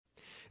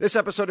This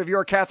episode of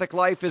Your Catholic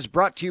Life is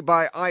brought to you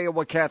by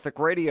Iowa Catholic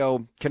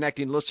Radio,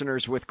 connecting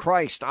listeners with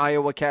Christ.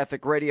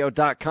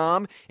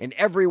 iowacatholicradio.com and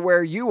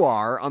everywhere you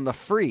are on the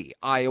free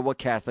Iowa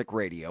Catholic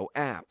Radio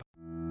app.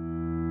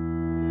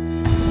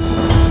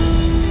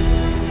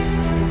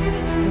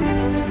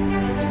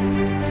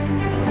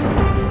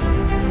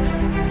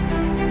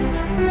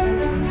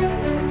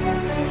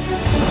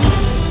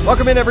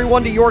 Welcome in,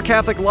 everyone, to Your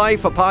Catholic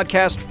Life, a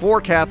podcast for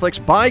Catholics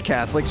by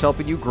Catholics,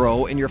 helping you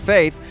grow in your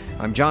faith.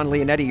 I'm Jon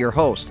Leonetti, your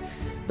host.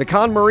 The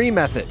KonMari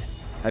method.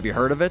 Have you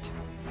heard of it?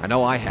 I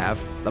know I have.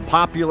 The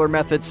popular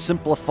method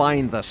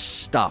simplifying the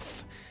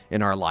stuff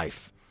in our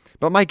life.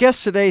 But my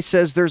guest today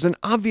says there's an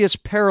obvious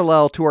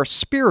parallel to our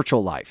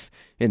spiritual life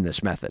in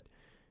this method.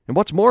 And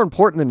what's more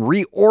important than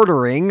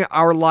reordering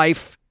our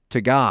life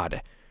to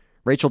God?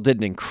 Rachel did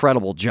an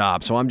incredible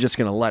job, so I'm just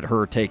going to let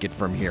her take it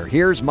from here.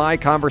 Here's my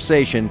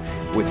conversation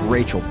with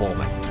Rachel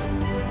Bulman.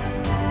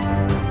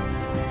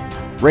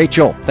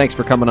 Rachel, thanks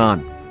for coming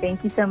on.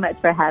 Thank you so much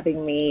for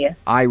having me.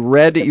 I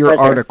read your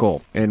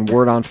article in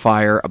Word on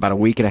Fire about a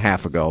week and a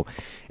half ago,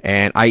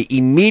 and I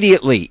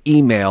immediately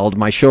emailed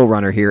my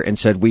showrunner here and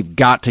said, we've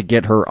got to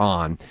get her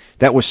on.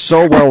 That was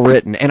so well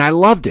written, and I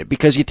loved it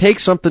because you take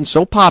something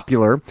so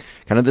popular,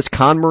 kind of this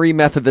KonMari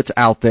method that's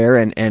out there,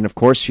 and of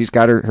course she's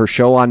got her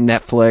show on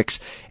Netflix,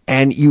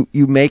 and you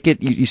make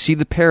it, you see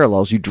the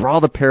parallels, you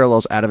draw the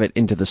parallels out of it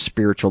into the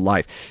spiritual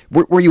life.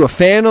 Were you a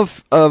fan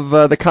of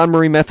the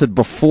KonMari method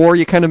before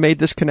you kind of made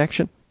this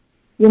connection?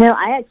 You know,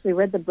 I actually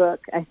read the book,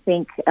 I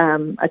think,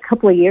 a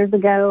couple of years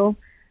ago,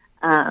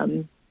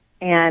 and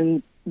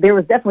there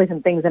was definitely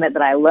some things in it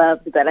that I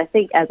loved, but I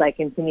think as I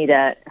continue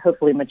to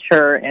hopefully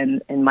mature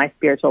in my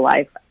spiritual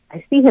life,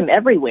 I see him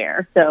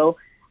everywhere. So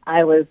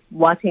I was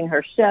watching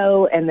her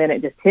show, and then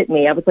it just hit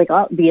me. I was like,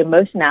 oh, the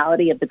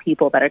emotionality of the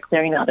people that are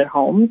clearing out their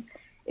homes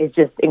is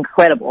just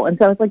incredible. And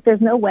so I was like,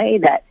 there's no way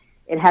that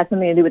it has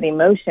something to do with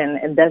emotion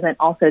and doesn't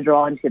also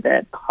draw into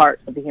the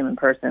heart of the human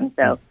person.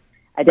 So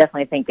I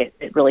definitely think it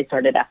really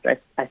started after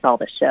I saw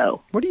the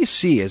show. What do you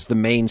see as the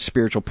main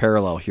spiritual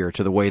parallel here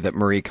to the way that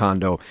Marie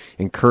Kondo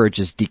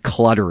encourages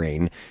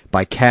decluttering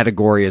by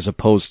category as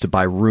opposed to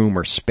by room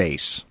or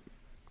space?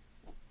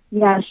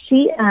 Yeah,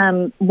 she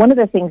one of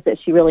the things that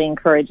she really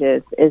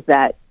encourages is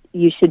that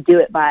you should do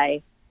it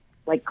by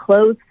like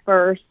clothes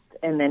first,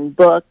 and then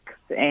books,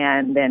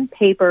 and then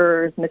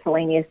papers,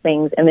 miscellaneous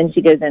things, and then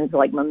she goes into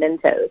like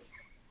mementos.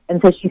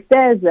 And so she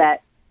says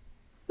that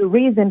the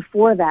reason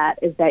for that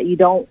is that you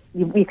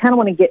kind of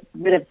want to get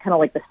rid of kind of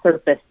like the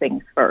surface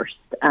things first.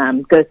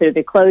 Go through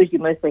the clothes, you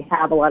mostly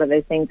have a lot of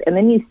those things, and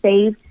then you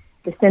save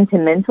the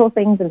sentimental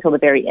things until the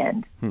very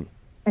end.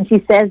 And she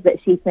says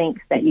that she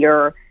thinks that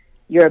your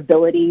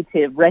ability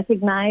to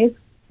recognize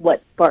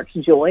what sparks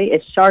joy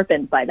is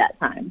sharpened by that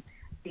time.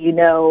 So you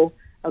know,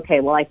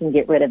 okay, well, I can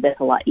get rid of this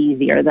a lot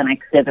easier than I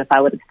could have if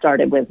I would have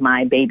started with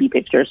my baby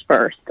pictures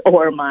first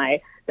or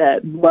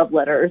the love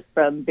letters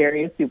from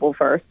various people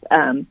first.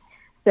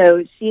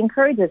 So she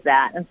encourages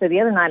that. And so the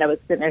other night I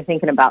was sitting there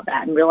thinking about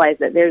that and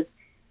realized that there's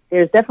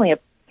definitely a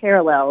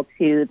parallel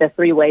to the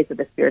three ways of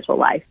the spiritual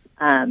life,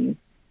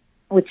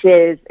 which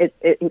is,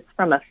 it's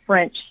from a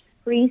French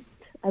priest,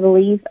 I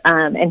believe.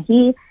 And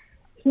he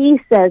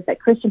says that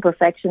Christian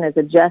perfection is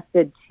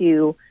adjusted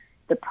to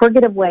the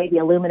purgative way, the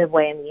illuminative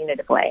way, and the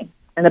unitive way.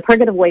 And the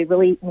purgative way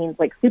really means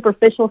like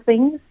superficial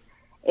things,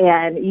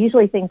 and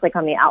usually things like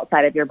on the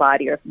outside of your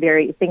body, or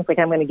things like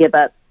I'm going to give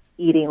up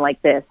eating like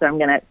this, or I'm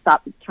going to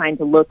stop trying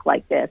to look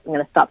like this, I'm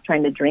going to stop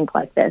trying to drink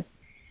like this.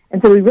 And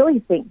so we really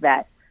think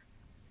that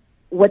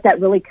what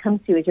that really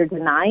comes to is you're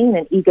denying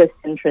an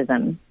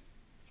egocentrism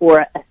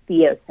for a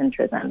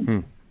theocentrism.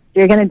 So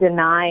you're going to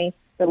deny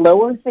the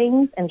lower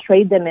things and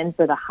trade them in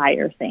for the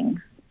higher things.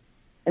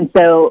 And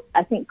so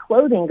I think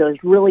clothing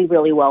goes really,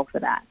 really well for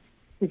that.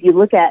 If you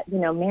look at,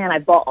 man, I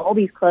bought all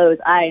these clothes.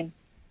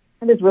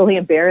 It was really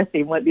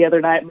embarrassing. The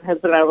other night, my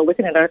husband and I were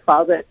looking at our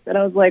closets, and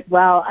I was like,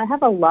 wow, I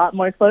have a lot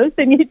more clothes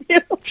than you do.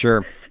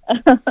 Sure.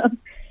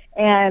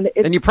 And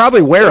you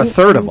probably wear a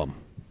third of them.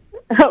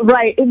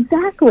 Right,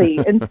 exactly.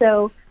 And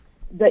so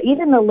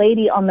even the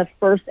lady on the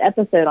first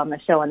episode on the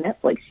show on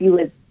Netflix, she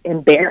was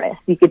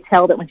embarrassed. You could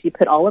tell that when she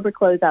put all of her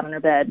clothes out on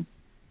her bed,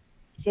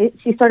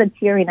 she started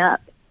tearing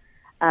up.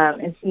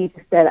 And she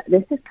just said,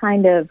 this is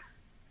kind of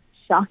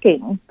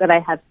shocking that I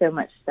have so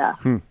much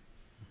stuff.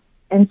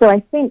 And so I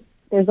think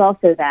there's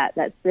also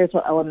that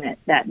spiritual element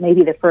that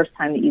maybe the first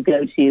time that you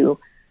go to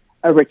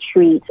a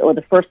retreat or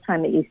the first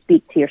time that you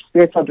speak to your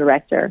spiritual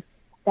director,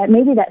 that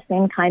maybe that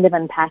same kind of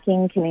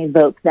unpacking can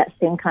evoke that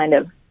same kind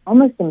of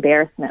almost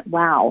embarrassment.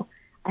 Wow,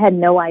 I had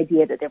no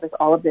idea that there was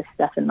all of this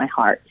stuff in my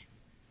heart.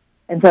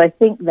 And so I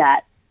think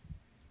that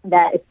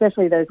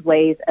especially those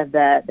ways of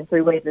the three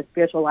ways of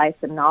spiritual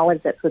life, the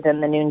knowledge that's within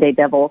the Noonday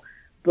Devil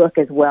book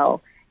as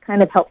well,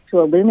 kind of helps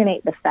to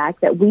illuminate the fact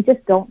that we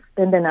just don't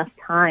spend enough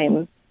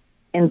time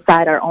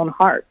inside our own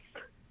hearts.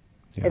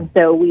 Yeah. And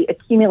so we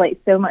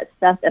accumulate so much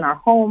stuff in our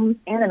homes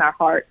and in our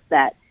hearts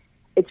that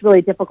it's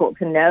really difficult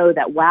to know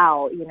that,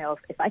 wow,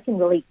 if I can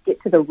really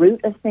get to the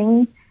root of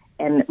things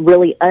and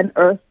really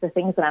unearth the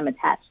things that I'm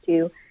attached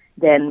to,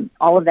 then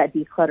all of that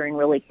decluttering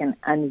really can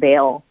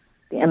unveil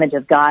the image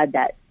of God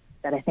that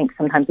I think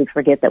sometimes we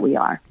forget that we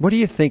are. What do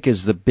you think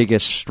is the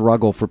biggest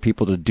struggle for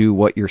people to do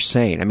what you're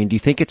saying? I mean, do you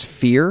think it's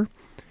fear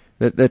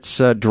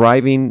that's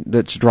driving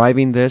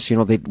this? You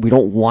know, we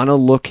don't want to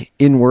look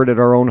inward at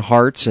our own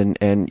hearts,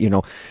 and you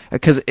know,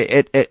 because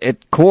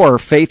at core,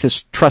 faith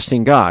is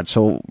trusting God.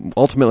 So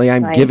ultimately,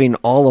 I'm giving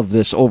all of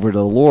this over to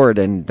the Lord,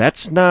 and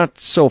that's not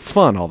so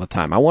fun all the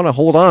time. I want to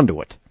hold on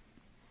to it.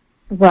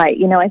 Right.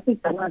 You know, I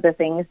think one of the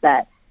things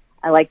that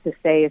I like to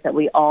say is that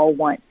we all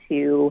want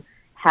to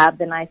have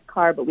the nice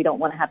car, but we don't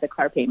want to have the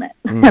car payment.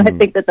 Mm-hmm. And I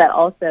think that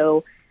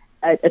also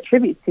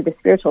attributes to the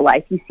spiritual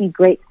life. You see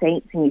great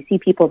saints and you see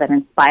people that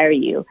inspire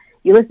you.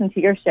 You listen to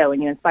your show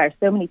and you inspire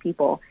so many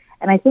people.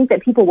 And I think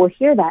that people will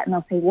hear that and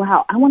they'll say,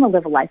 wow, I want to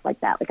live a life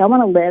like that. Like, I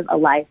want to live a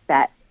life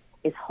that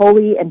is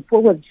holy and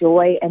full of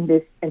joy and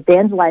this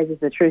evangelizes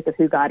the truth of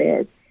who God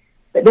is.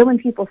 But then when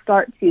people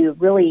start to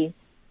really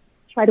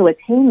try to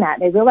attain that,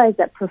 they realize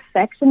that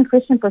perfection,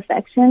 Christian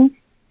perfection,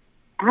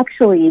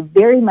 actually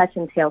very much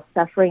entails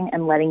suffering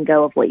and letting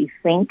go of what you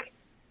think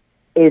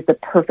is the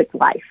perfect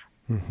life.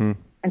 Mm-hmm.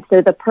 And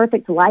so the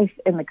perfect life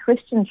in the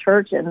Christian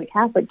church and the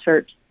Catholic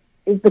church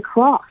is the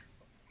cross.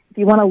 If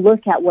you want to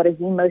look at what is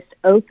the most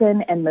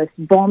open and most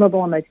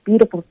vulnerable and most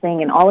beautiful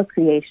thing in all of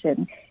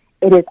creation,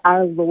 it is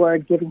our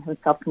Lord giving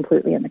himself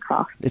completely in the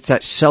cross. It's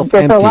that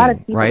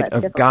self-emptying, right,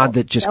 of God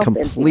that just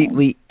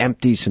completely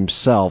empties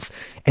himself.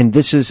 And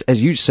this is,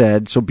 as you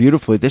said so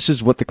beautifully, this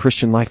is what the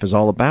Christian life is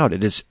all about.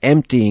 It is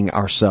emptying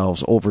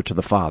ourselves over to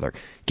the Father,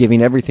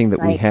 giving everything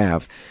that we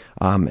have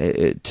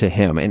to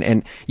him.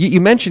 And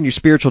you mentioned your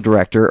spiritual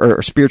director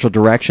or spiritual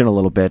direction a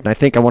little bit, and I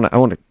think I want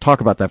to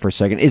talk about that for a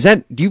second.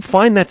 Do you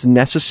find that's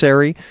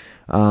necessary?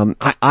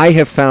 I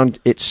have found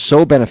it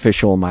so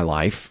beneficial in my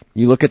life.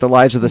 You look at the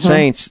lives of the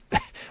saints,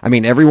 I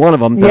mean, every one of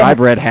them that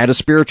I've read had a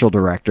spiritual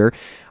director.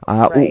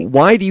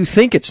 Why do you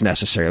think it's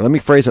necessary? Let me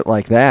phrase it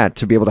like that,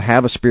 to be able to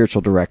have a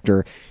spiritual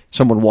director,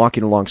 someone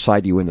walking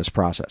alongside you in this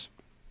process.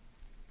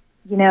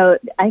 You know,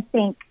 I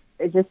think,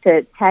 just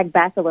to tag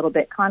back a little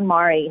bit,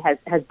 KonMari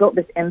has built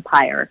this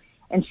empire,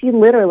 and she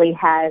literally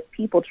has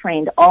people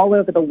trained all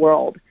over the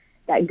world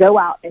that go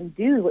out and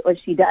do what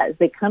she does.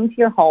 They come to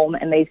your home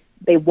and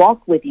they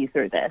walk with you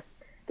through this,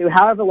 through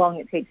however long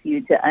it takes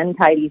you to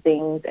untidy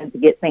things and to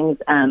get things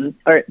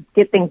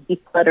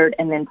decluttered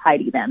and then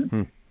tidy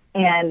them.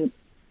 And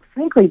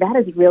frankly, that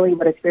is really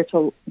what a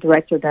spiritual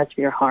director does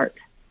for your heart.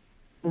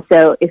 And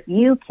so if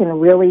you can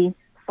really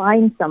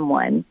find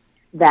someone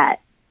that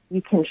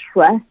you can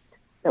trust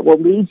that will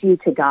lead you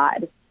to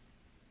God,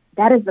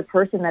 that is the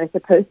person that is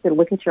supposed to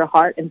look at your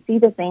heart and see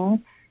the things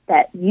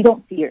that you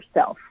don't see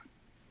yourself.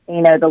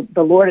 You know,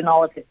 the Lord in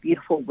all of his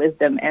beautiful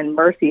wisdom and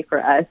mercy for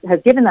us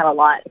has given that a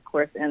lot, of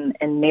course,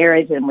 in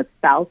marriage and with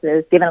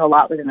spouses, given a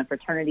lot within the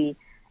fraternity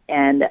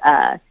and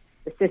the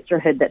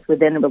sisterhood that's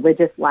within the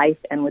religious life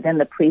and within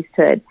the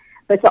priesthood.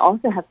 But to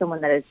also have someone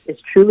that is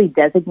truly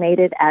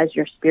designated as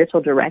your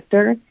spiritual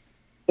director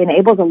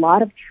enables a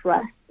lot of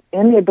trust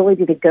and the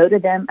ability to go to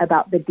them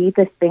about the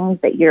deepest things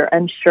that you're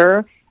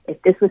unsure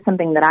if this was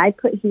something that I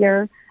put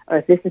here or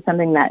if this is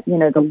something that, you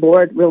know, the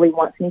Lord really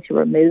wants me to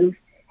remove.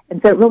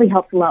 And so it really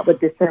helps a lot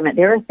with discernment.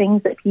 There are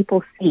things that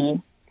people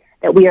see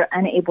that we are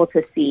unable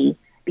to see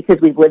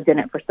because we've lived in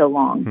it for so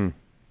long.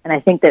 And I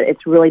think that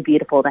it's really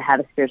beautiful to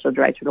have a spiritual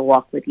director to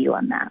walk with you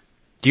on that.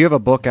 Do you have a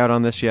book out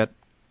on this yet?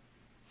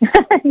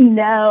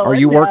 No. Are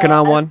you working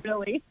on one?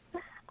 Really.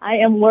 I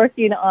am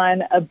working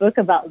on a book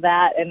about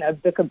that and a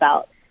book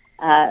about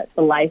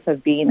the life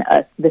of being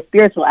the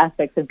spiritual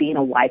aspects of being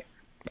a wife.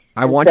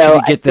 I want you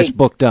to get this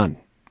book done,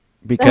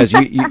 because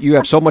you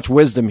have so much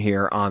wisdom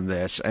here on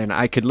this, and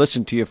I could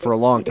listen to you for a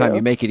long time.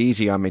 You make it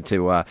easy on me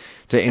to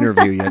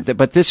interview you.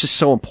 But this is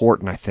so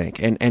important, I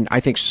think, and I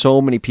think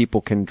so many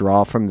people can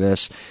draw from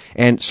this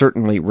and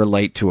certainly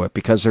relate to it,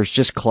 because there's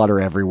just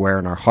clutter everywhere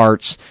in our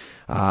hearts,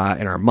 in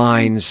our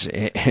minds,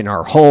 in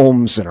our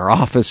homes, in our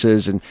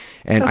offices, and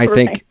I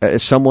think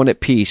someone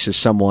at peace is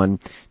someone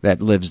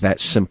that lives that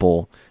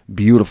simple,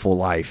 beautiful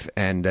life,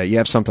 and you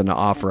have something to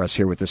offer us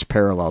here with this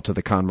parallel to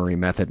the KonMari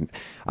method.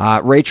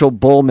 Rachel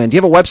Bulman, do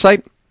you have a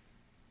website?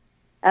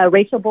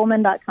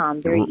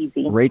 RachelBulman.com, very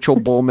easy. Rachel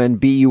Bulman,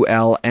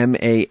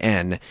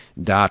 BULMAN.com.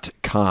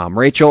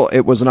 Rachel,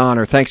 it was an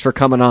honor. Thanks for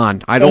coming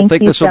on. I don't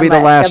think this will be the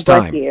last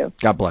time.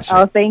 God bless you.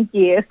 Oh, thank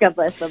you. God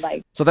bless.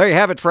 Bye-bye. So there you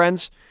have it,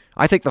 friends.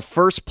 I think the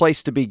first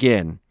place to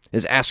begin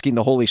is asking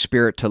the Holy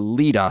Spirit to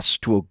lead us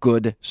to a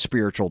good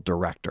spiritual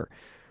director.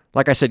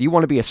 Like I said, you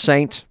want to be a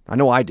saint? I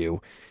know I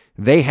do.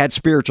 They had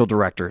spiritual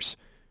directors,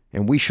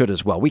 and we should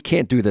as well. We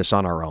can't do this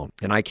on our own,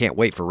 and I can't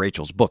wait for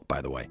Rachel's book,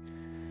 by the way.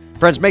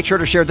 Friends, make sure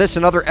to share this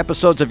and other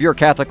episodes of Your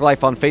Catholic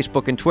Life on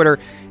Facebook and Twitter,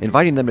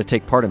 inviting them to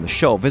take part in the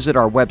show. Visit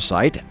our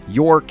website,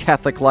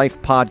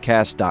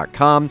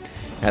 yourcatholiclifepodcast.com,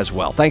 as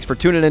well. Thanks for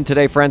tuning in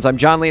today, friends. I'm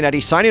Jon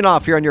Leonetti, signing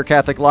off here on Your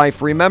Catholic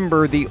Life.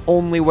 Remember, the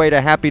only way to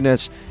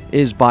happiness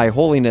is by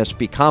holiness.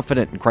 Be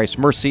confident in Christ's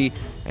mercy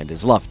and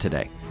his love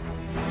today.